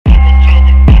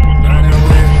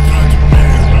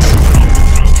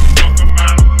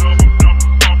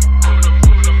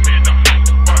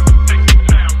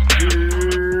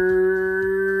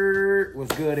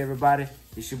everybody?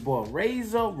 It's your boy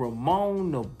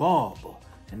Razor-Ramon the Barber,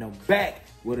 and I'm back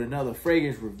with another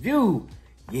fragrance review.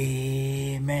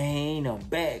 Yeah, man, I'm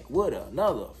back with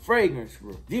another fragrance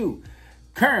review.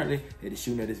 Currently, at the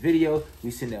shooting of this video,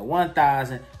 we sitting at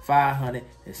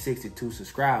 1,562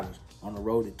 subscribers on the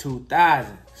road to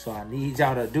 2,000. So I need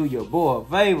y'all to do your boy a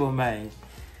favor, man.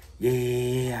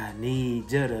 Yeah, I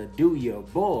need you to do your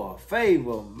boy a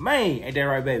favor, man. Ain't that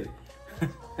right, baby?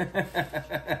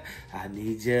 I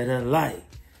need you to like.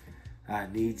 I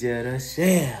need you to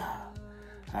share.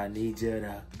 I need you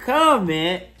to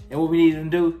comment. And what we need you to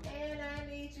do? And I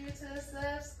need you to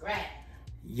subscribe.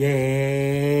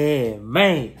 Yeah,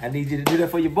 man. I need you to do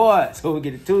that for your boy. So we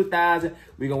get to 2,000.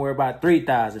 We're going to worry about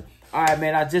 3,000. All right,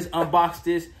 man. I just unboxed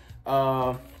this.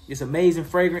 This amazing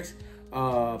fragrance.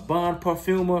 BALM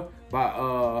Parfurmeur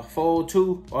by Fold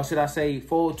 2. Or should I say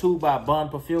Fold 2 by BALM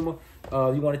Parfurmeur.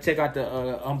 You want to check out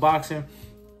the unboxing.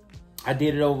 I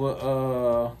did it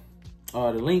over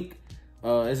the link.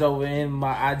 It's over in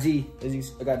my IG.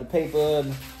 I got the paper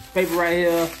right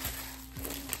here.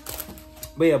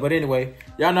 But anyway,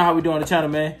 y'all know how we do on the channel,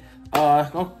 man.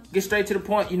 Gonna get straight to the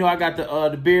point. You know, I got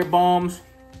the beard balms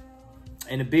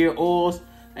and the beard oils.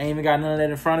 I ain't even got none of that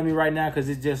in front of me right now because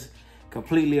it's just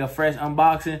completely a fresh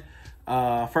unboxing.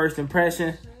 First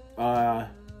impression.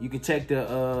 You can check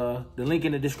the link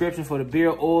in the description for the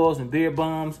beard oils and beard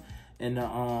balms, and the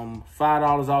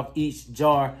 $5 off each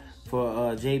jar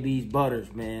for JB's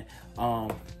butters, man.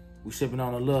 We shipping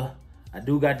on a little. I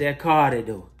do got that carded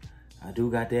though. I do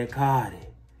got that carded.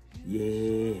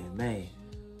 Yeah, man.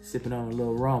 Sipping on a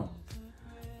little rum.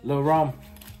 Little rum.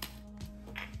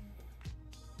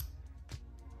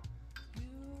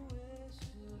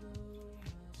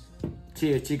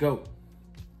 Cheers, Chico.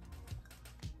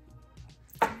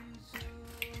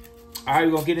 All right,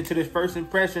 we're gonna get into this first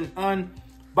impression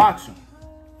unboxing.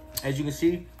 As you can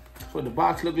see, that's what the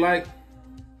box look like.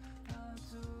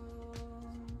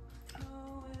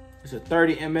 It's a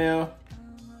 30 ml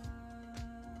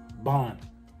BALM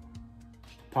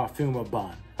Parfurmeur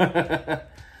BALM.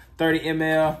 30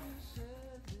 ml.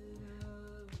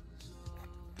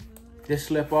 Just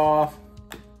slip off.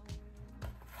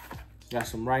 Got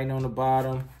some writing on the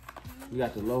bottom. You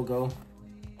got the logo.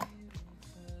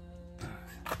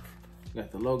 Got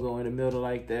the logo in the middle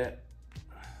like that.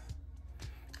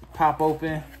 Pop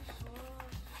open.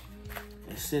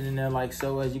 It's sitting there like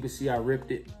so. As you can see, I ripped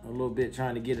it a little bit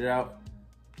trying to get it out.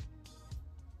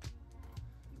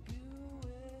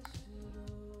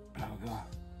 Oh God.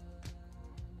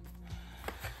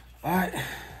 All right.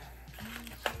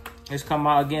 Let's come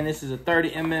out again. This is a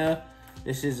 30 ml.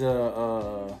 This is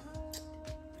a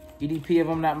EDP if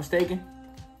I'm not mistaken.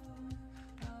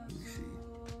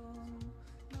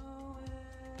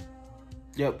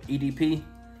 Yep, EDP.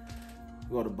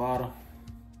 Go to the bottom.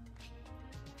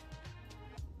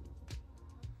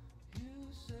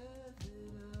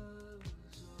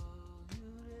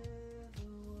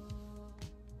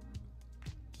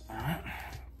 Alright.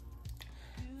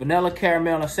 Vanilla,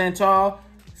 caramel, and santal.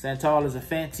 Santal is a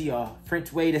fancy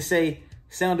French way to say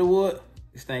sandalwood.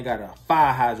 This thing got a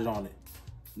fire hydrant on it.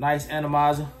 Nice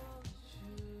atomizer.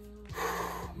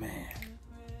 Whew, man.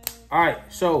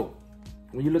 Alright, so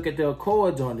when you look at the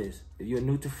accords on this, if you're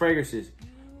new to fragrances,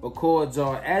 accords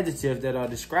are adjectives that are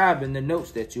describing the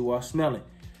notes that you are smelling.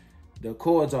 The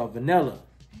accords are vanilla.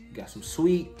 You got some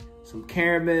sweet, some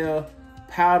caramel,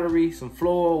 powdery, some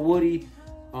floral, woody,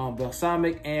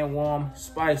 balsamic, and warm,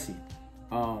 spicy.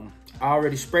 I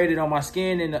already sprayed it on my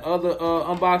skin in the other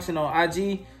unboxing on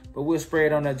IG, but we'll spray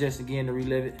it on there just again to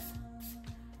relive it.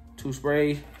 2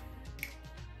 sprays.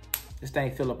 This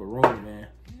thing fill up a room, man.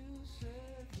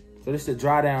 So this is the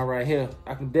dry down right here.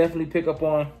 I can definitely pick up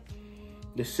on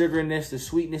the sugariness, the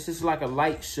sweetness. It's like a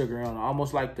light sugar on it,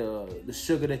 almost like the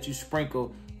sugar that you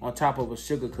sprinkle on top of a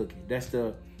sugar cookie. That's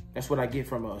what I get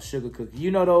from a sugar cookie. You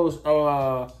know those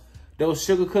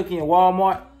sugar cookie in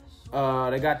Walmart?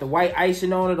 They got the white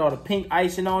icing on it or the pink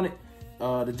icing on it.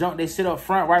 The junk they sit up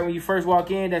front right when you first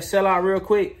walk in that sell out real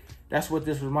quick. That's what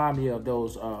this reminds me of.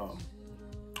 Those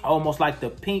almost like the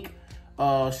pink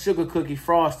sugar cookie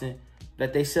frosting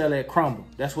that they sell at Crumble.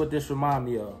 That's what this reminds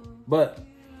me of. But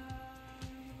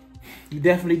you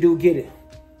definitely do get it.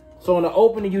 So in the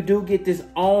opening, you do get this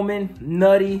almond,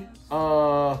 nutty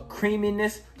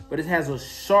creaminess, but it has a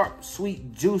sharp,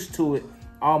 sweet juice to it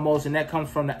almost, and that comes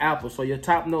from the apple. So your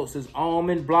top notes is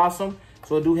almond blossom.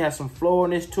 So it do have some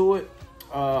floralness to it,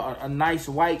 a nice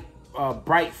white,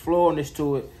 bright floralness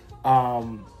to it,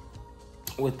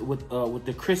 with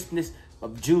the crispness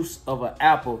of juice of an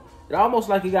apple. It almost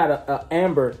like you got a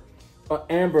amber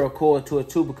accord to it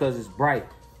too, because it's bright.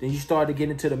 Then you start to get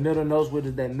into the middle notes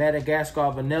with that Madagascar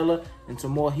vanilla and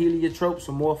some more heliotrope,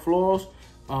 some more florals.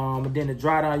 And then the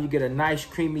dry down, you get a nice,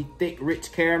 creamy, thick,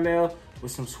 rich caramel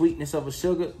with some sweetness of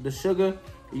the sugar.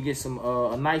 You get some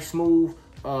a nice, smooth,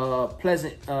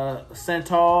 pleasant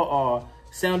santal or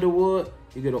sandalwood.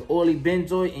 You get an oily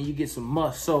benzoate, and you get some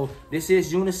musk. So this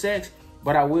is unisex,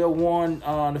 but I will warn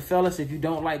the fellas, if you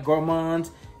don't like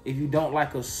gourmands, if you don't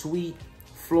like a sweet,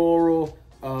 floral,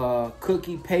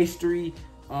 cookie, pastry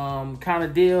kind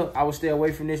of deal, I would stay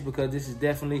away from this, because this is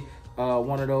definitely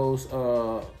one of those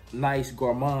nice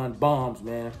gourmand bombs,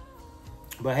 man.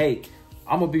 But hey,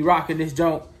 I'm gonna be rocking this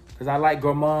joint because I like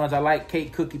gourmands. I like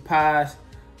cake, cookie, pies.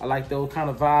 I like those kind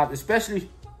of vibes, especially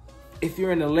if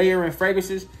you're into layering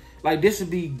fragrances. Like this would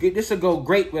be good. This would go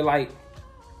great with like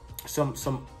some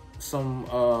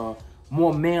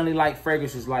more manly like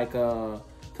fragrances, like to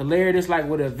layer this like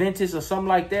with a Ventus or something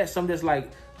like that. Something that's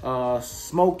like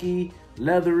smoky,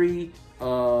 leathery,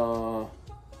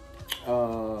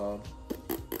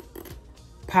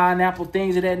 pineapple,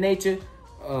 things of that nature.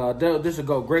 This will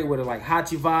go great with it, like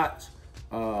Hachivats,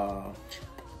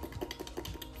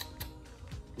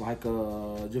 like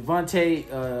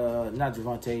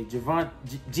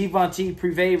Givenchy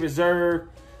Privé Reserve,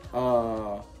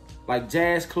 like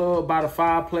Jazz Club by the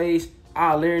Fireplace.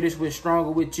 I'll layer this with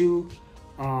Stronger With You,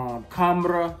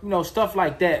 Camera, you know, stuff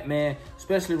like that, man.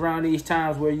 Especially around these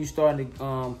times where you starting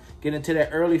to get into that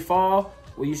early fall,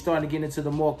 where you starting to get into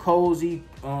the more cozy,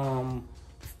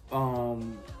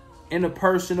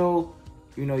 interpersonal,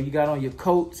 you know, you got on your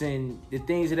coats and the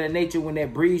things of that nature. When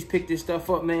that breeze pick this stuff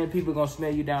up, man, people gonna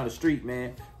smell you down the street,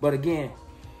 man. But again,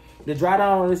 the dry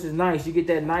down on this is nice. You get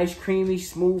that nice, creamy,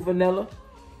 smooth vanilla.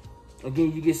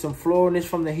 Again, you get some floralness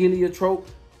from the heliotrope.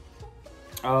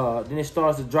 Then it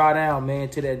starts to dry down, man,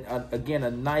 to that, again,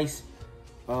 a nice,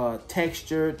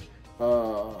 textured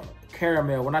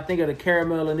caramel. When I think of the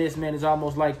caramel in this, man, it's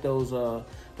almost like those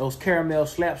caramel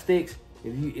slapsticks.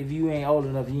 If you ain't old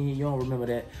enough, you don't remember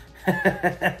that.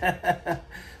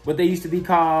 But they used to be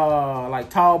called like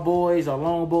tall boys or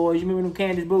long boys. You remember them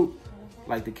Candice Boot?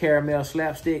 Like the caramel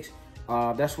slapsticks.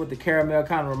 That's what the caramel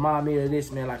kind of remind me of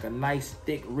this, man. Like a nice,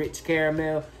 thick, rich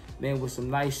caramel, man, with some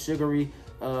nice sugary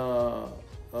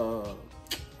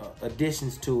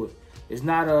additions to it. It's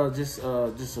not just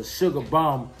a sugar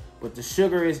bomb, but the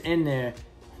sugar is in there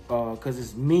because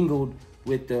it's mingled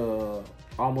with the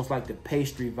almost like the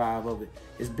pastry vibe of it.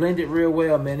 It's blended real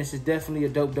well, man. This is definitely a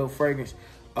dope fragrance.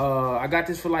 I got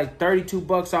this for like 32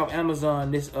 bucks off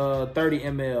Amazon, this 30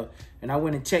 ml. And I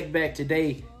went and checked back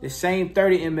today. The same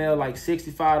 30 ml, like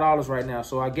 $65 right now.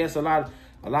 So I guess a lot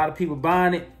of people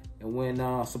buying it. And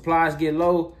when supplies get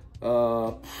low,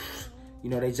 you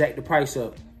know, they jack the price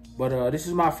up. But this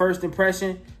is my first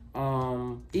impression.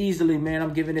 Easily, man,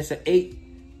 I'm giving this an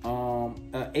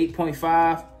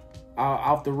 8.5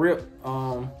 off the rip.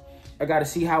 I got to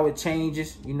see how it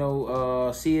changes, you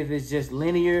know, see if it's just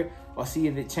linear or see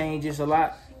if it changes a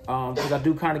lot. Because I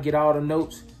do kind of get all the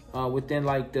notes within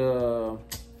like the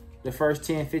first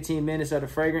 10-15 minutes of the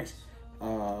fragrance.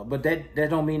 But that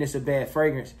don't mean it's a bad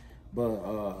fragrance. But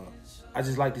I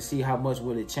just like to see how much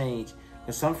will it change.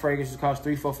 Because some fragrances cost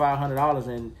 $300-$500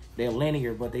 and they're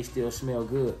linear, but they still smell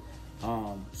good.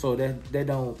 So that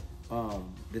don't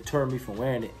deter me from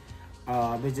wearing it.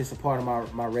 It's just a part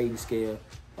of my rating scale.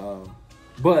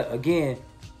 But again,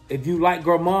 if you like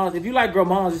gourmands,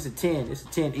 it's a 10. It's a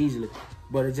 10 easily.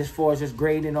 But it's just for just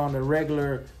grading on the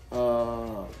regular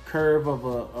curve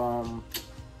of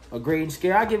a grading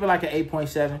scale, I give it like an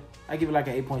 8.7. I give it like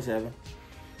an 8.7.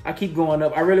 I keep going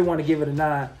up. I really want to give it a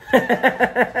 9.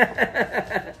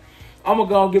 I'm gonna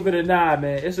go and give it a 9,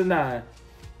 man. It's a 9.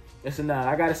 It's a 9.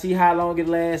 I gotta see how long it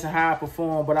lasts and how I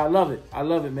perform, but I love it. I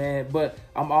love it, man. But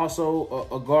I'm also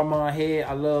a gourmand head.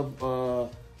 I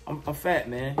love. I'm fat,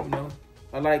 man. You know,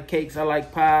 I like cakes. I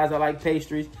like pies. I like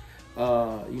pastries.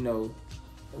 You know,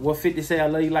 what 50 say? I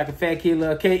love you like a fat kid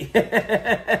love cake.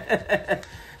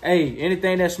 Hey,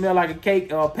 anything that smell like a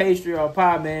cake or a pastry or a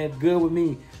pie, man, good with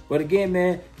me. But again,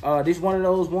 man, this is one of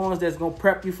those ones that's going to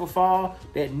prep you for fall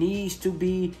that needs to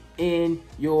be in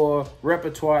your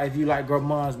repertoire if you like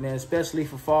gourmands, man, especially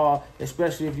for fall,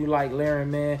 especially if you like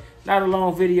layering, man. Not a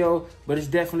long video, but it's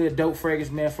definitely a dope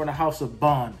fragrance, man, from the house of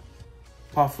Bond.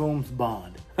 Parfums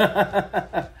Bond.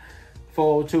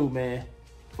 402, man.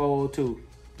 402.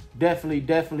 Definitely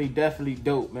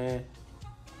dope, man.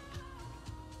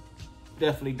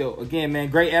 Definitely dope. Again, man,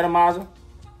 great atomizer.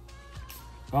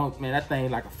 Oh, man, that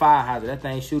thing like a fire hazard. That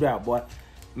thing shoot out, boy.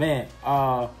 Man,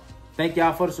 thank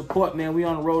y'all for the support, man. We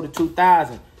on the road to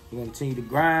 2,000. We're going to continue to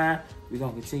grind. We're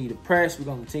going to continue to press. We're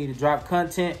going to continue to drop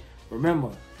content.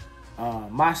 Remember,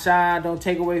 My shine don't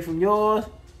take away from yours,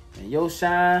 and your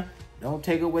shine don't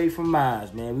take away from mine,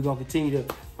 man. We're going to continue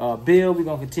to build. We're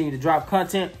going to continue to drop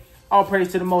content. All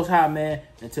praise to the Most High, man.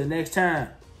 Until next time,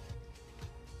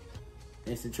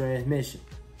 instant transmission.